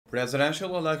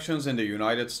Presidential elections in the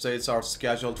United States are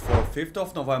scheduled for 5th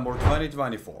of November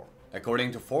 2024.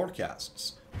 According to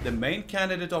forecasts, the main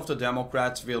candidate of the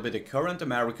Democrats will be the current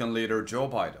American leader Joe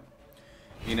Biden.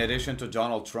 In addition to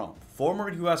Donald Trump, former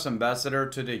U.S. Ambassador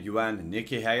to the UN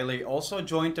Nikki Haley also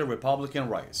joined the Republican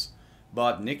race.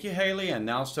 But Nikki Haley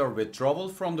announced her withdrawal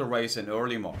from the race in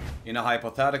early March. In a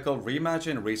hypothetical rematch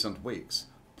in recent weeks,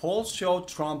 polls showed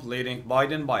Trump leading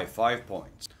Biden by 5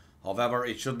 points. However,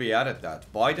 it should be added that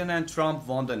Biden and Trump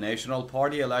won the national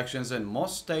party elections in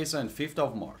most states on 5th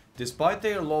of March. Despite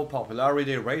their low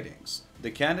popularity ratings, the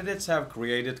candidates have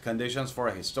created conditions for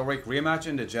a historic rematch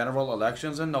in the general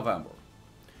elections in November.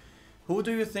 Who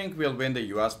do you think will win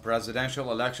the US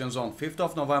presidential elections on 5th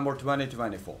of November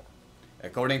 2024?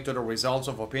 According to the results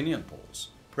of opinion polls,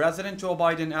 President Joe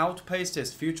Biden outpaced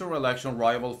his future election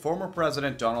rival former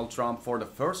President Donald Trump for the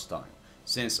first time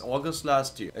since August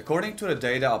last year. According to the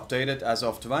data updated as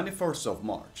of 21st of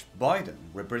March, Biden,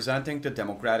 representing the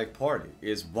Democratic Party,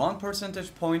 is 1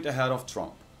 percentage point ahead of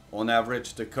Trump. On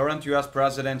average, the current US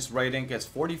president's rating is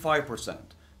 45%,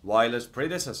 while his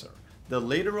predecessor, the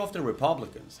leader of the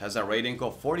Republicans, has a rating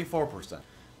of 44%.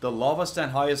 The lowest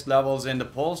and highest levels in the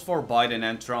polls for Biden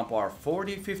and Trump are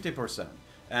 40-50%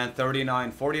 and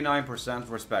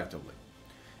 39-49% respectively.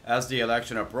 As the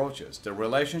election approaches, the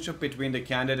relationship between the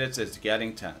candidates is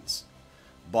getting tense.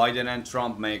 Biden and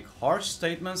Trump make harsh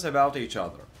statements about each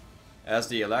other. As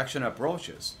the election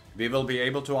approaches, we will be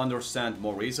able to understand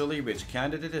more easily which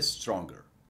candidate is stronger.